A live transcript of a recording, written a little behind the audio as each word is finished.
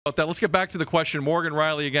About that. Let's get back to the question. Morgan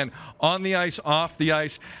Rielly again, on the ice, off the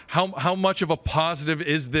ice. How much of a positive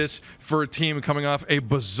is this for a team coming off a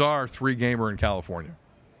bizarre 3-gamer in California?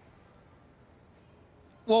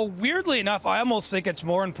 Well, weirdly enough, I almost think it's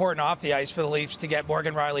more important off the ice for the Leafs to get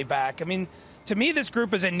Morgan Rielly back. I mean, to me, this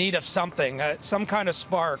group is in need of something, some kind of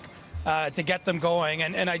spark to get them going.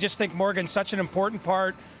 And I just think Morgan's such an important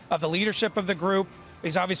part of the leadership of the group.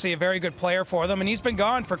 He's obviously a very good player for them, and he's been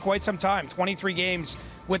gone for quite some time, 23 games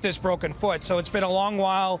with this broken foot. So it's been a long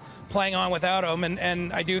while playing on without him,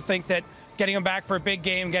 and I do think that getting him back for a big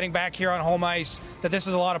game, getting back here on home ice, that this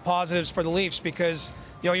is a lot of positives for the Leafs because,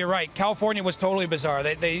 you're right, California was totally bizarre.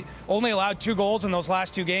 They only allowed 2 goals in those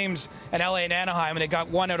last 2 games in LA and Anaheim, and they got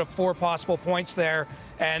 1 out of 4 possible points there,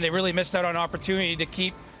 and they really missed out on an opportunity to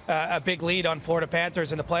keep a big lead on Florida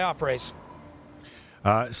Panthers in the playoff race.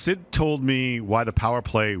 Sid told me why the power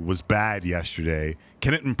play was bad yesterday.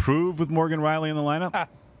 Can it improve with Morgan Rielly in the lineup?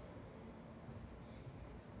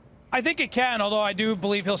 I think it can, although I do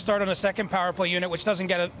believe he'll start on a second power play unit, which doesn't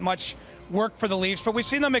get much work for the Leafs. But we've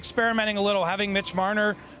seen them experimenting a little, having Mitch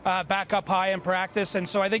Marner back up high in practice. And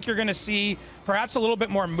so I think you're going to see perhaps a little bit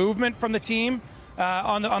more movement from the team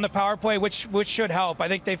on the power play, which should help. I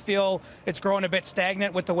think they feel it's growing a bit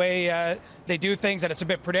stagnant with the way they do things, that it's a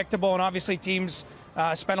bit predictable. And obviously teams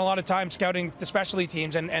spend a lot of time scouting the specialty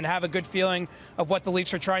teams and have a good feeling of what the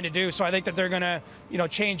Leafs are trying to do. So I think that they're going to,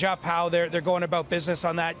 change up how they're going about business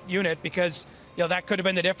on that unit because, that could have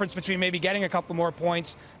been the difference between maybe getting a couple more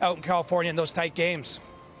points out in California in those tight games.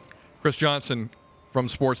 Chris Johnston from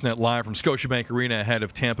Sportsnet live from Scotiabank Arena ahead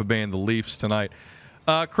of Tampa Bay and the Leafs tonight.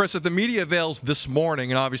 Chris, at the media avails this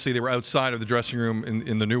morning, and obviously they were outside of the dressing room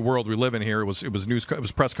in the new world we live in here. It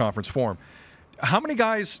was press conference form. How many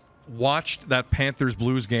guys watched that Panthers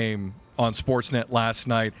Blues game on Sportsnet last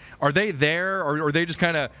night? Are they there, or are they just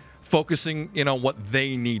kind of focusing what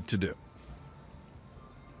they need to do?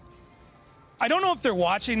 I don't know if they're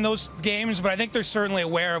watching those games, but I think they're certainly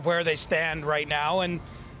aware of where they stand right now. And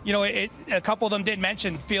a couple of them did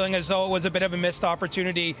mention feeling as though it was a bit of a missed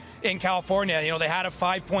opportunity in California. They had a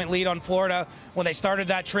 5-point lead on Florida when they started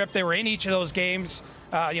that trip. They were in each of those games,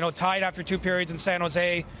 tied after 2 periods in San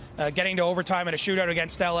Jose, getting to overtime in a shootout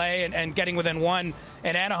against LA and getting within 1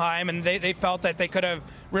 in Anaheim. And they felt that they could have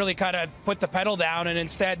really kind of put the pedal down, and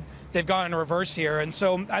instead they've gone in reverse here. And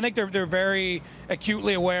so I think they're very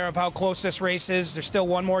acutely aware of how close this race is. There's still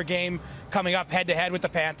 1 more game coming up head-to-head with the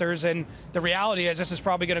Panthers, and the reality is this is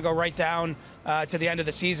probably going to go right down to the end of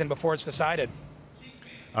the season before it's decided.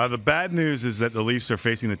 The bad news is that the Leafs are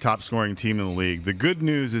facing the top-scoring team in the league. The good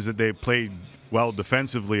news is that they played well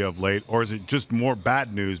defensively of late, or is it just more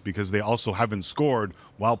bad news because they also haven't scored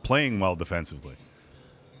while playing well defensively?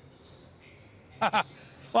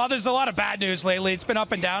 Well, there's a lot of bad news lately. It's been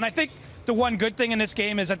up and down. I think the one good thing in this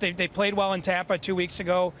game is that they played well in Tampa 2 weeks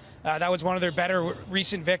ago. That was one of their better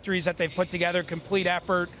recent victories that they've put together, complete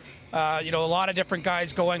effort. A lot of different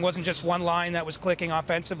guys going. Wasn't just one line that was clicking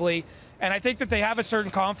offensively. And I think that they have a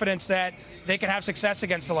certain confidence that they can have success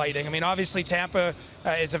against the Lightning. I mean, obviously Tampa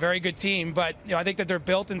is a very good team, but I think that they're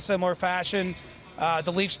built in similar fashion.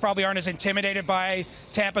 The Leafs probably aren't as intimidated by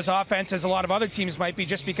Tampa's offense as a lot of other teams might be,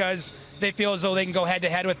 just because they feel as though they can go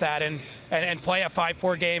head-to-head with that and play a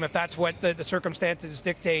 5-4 game if that's what the circumstances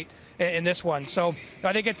dictate in this one. So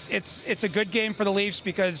I think it's a good game for the Leafs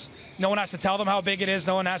because no one has to tell them how big it is.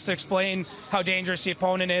 No one has to explain how dangerous the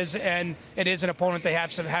opponent is, and it is an opponent they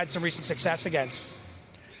have had some recent success against.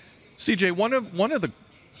 CJ, one of the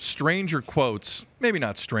stranger quotes, maybe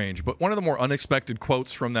not strange, but one of the more unexpected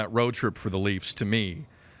quotes from that road trip for the Leafs to me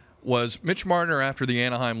was Mitch Marner after the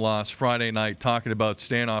Anaheim loss Friday night talking about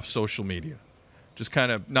staying off social media, just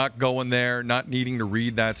kind of not going there, not needing to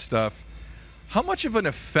read that stuff. How much of an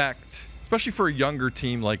effect, especially for a younger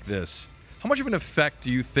team like this, how much of an effect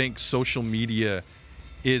do you think social media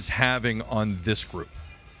is having on this group?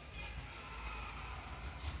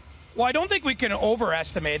 Well, I don't think we can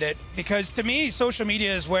overestimate it because, to me, social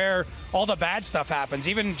media is where all the bad stuff happens.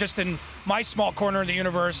 Even just in my small corner of the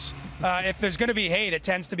universe, if there's going to be hate, it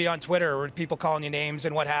tends to be on Twitter or people calling you names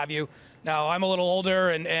and what have you. Now, I'm a little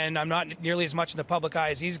older and I'm not nearly as much in the public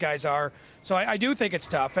eye as these guys are, so I do think it's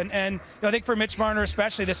tough. And I think for Mitch Marner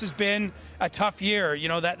especially, this has been a tough year.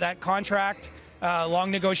 That contract, long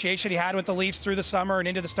negotiation he had with the Leafs through the summer and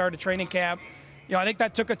into the start of training camp, I think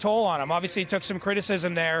that took a toll on him. Obviously, he took some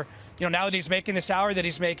criticism there. Now that he's making the salary that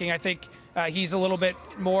he's making, I think he's a little bit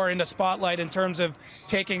more in the spotlight in terms of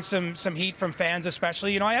taking some heat from fans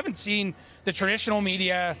especially. I haven't seen the traditional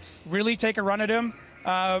media really take a run at him,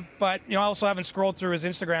 but I also haven't scrolled through his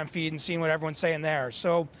Instagram feed and seen what everyone's saying there.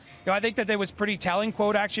 So I think that was pretty telling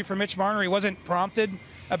quote actually for Mitch Marner. He wasn't prompted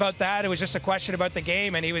about that. It was just a question about the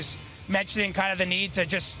game, and he was mentioning kind of the need to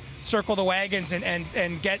just circle the wagons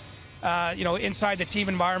and get inside the team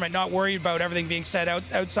environment, not worried about everything being said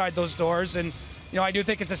outside those doors. And I do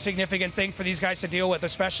think it's a significant thing for these guys to deal with,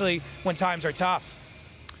 especially when times are tough.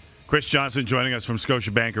 Chris Johnston joining us from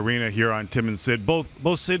Scotiabank Arena here on Tim and Sid.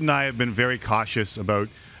 Both Sid and I have been very cautious about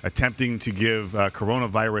attempting to give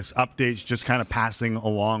coronavirus updates, just kind of passing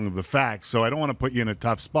along the facts. So I don't want to put you in a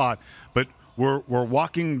tough spot, but we're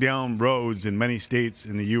walking down roads in many states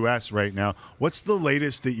in the U.S. right now. What's the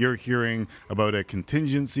latest that you're hearing about a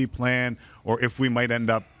contingency plan, or if we might end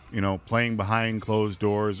up, playing behind closed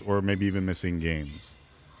doors or maybe even missing games?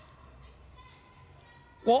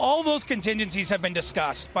 Well, all those contingencies have been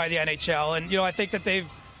discussed by the NHL, and I think that they've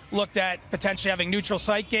looked at potentially having neutral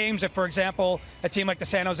site games. If, for example, a team like the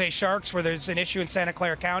San Jose Sharks, where there's an issue in Santa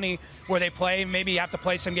Clara County where they play, maybe you have to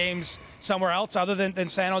play some games somewhere else other than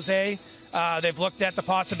San Jose. They've looked at the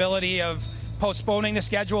possibility of postponing the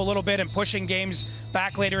schedule a little bit and pushing games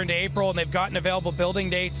back later into April, and they've gotten available building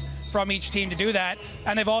dates from each team to do that.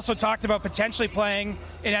 And they've also talked about potentially playing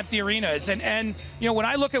in empty arenas. And when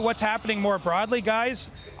I look at what's happening more broadly,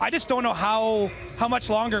 guys, I just don't know how much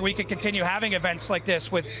longer we could continue having events like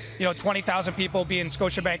this with 20,000 people be in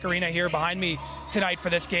Scotiabank Arena here behind me tonight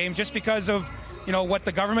for this game, just because of what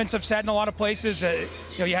the governments have said in a lot of places.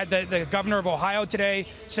 You had the governor of Ohio today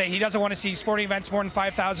say he doesn't want to see sporting events more than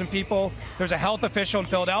 5,000 people. There's a health official in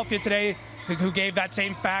Philadelphia today who gave that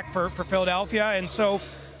same fact for Philadelphia. And so,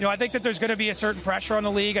 I think that there's going to be a certain pressure on the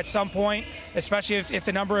league at some point, especially if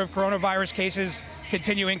the number of coronavirus cases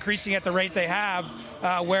continue increasing at the rate they have,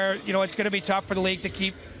 where, it's going to be tough for the league to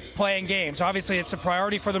keep playing games. Obviously, it's a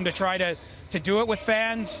priority for them to try to do it with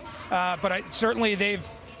fans, but certainly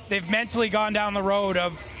they've mentally gone down the road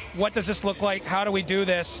of what does this look like, how do we do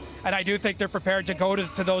this, and I do think they're prepared to go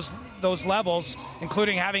to those levels,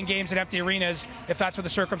 including having games in empty arenas if that's what the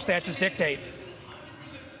circumstances dictate.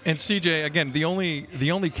 And CJ, again, the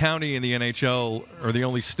only county in the NHL, or the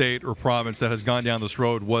only state or province that has gone down this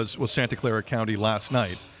road was Santa Clara County last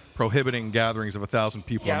night, prohibiting gatherings of 1,000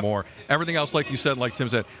 people or more. Everything else, like you said, like Tim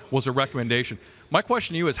said, was a recommendation. My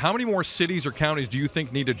question to you is, how many more cities or counties do you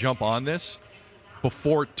think need to jump on this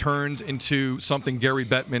before it turns into something Gary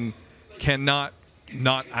Bettman cannot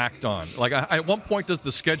not act on? Like, at what point does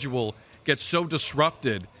the schedule get so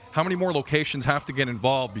disrupted? How many more locations have to get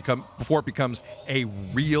involved before it becomes a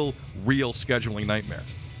real scheduling nightmare?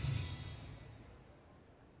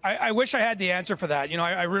 I wish I had the answer for that.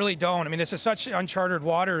 I really don't. I mean, this is such uncharted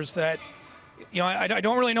waters that, I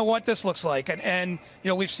don't really know what this looks like. And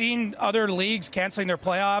we've seen other leagues canceling their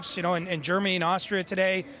playoffs, in Germany and Austria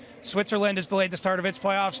today. Switzerland has delayed the start of its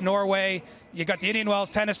playoffs. Norway, you got the Indian Wells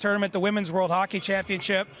Tennis Tournament, the Women's World Hockey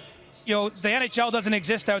Championship. The NHL doesn't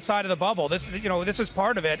exist outside of the bubble. This is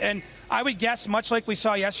part of it. And I would guess, much like we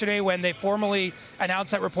saw yesterday when they formally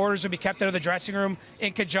announced that reporters would be kept out of the dressing room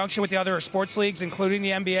in conjunction with the other sports leagues, including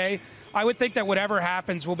the NBA, I would think that whatever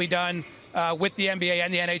happens will be done with the NBA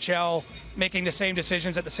and the NHL making the same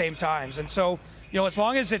decisions at the same times. And so, as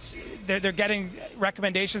long as they're getting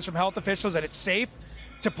recommendations from health officials that it's safe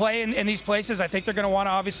to play in these places, I think they're going to want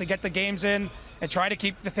to obviously get the games in and try to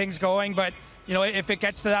keep the things going. But if it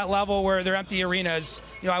gets to that level where they're empty arenas,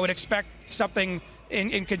 I would expect something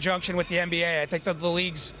in conjunction with the NBA. I think that the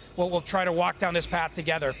leagues will try to walk down this path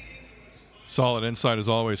together. Solid insight as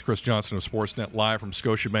always. Chris Johnston of Sportsnet, live from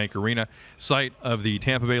Scotiabank Arena, site of the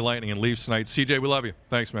Tampa Bay Lightning and Leafs tonight. CJ, we love you.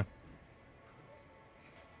 Thanks, man.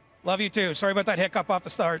 Love you too. Sorry about that hiccup off the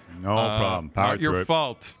start. No problem. Power not your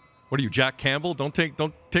fault. What are you, Jack Campbell? Don't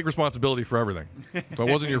take responsibility for everything. So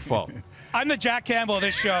it wasn't your fault. I'm the Jack Campbell of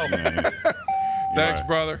this show. Thanks,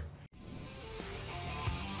 brother.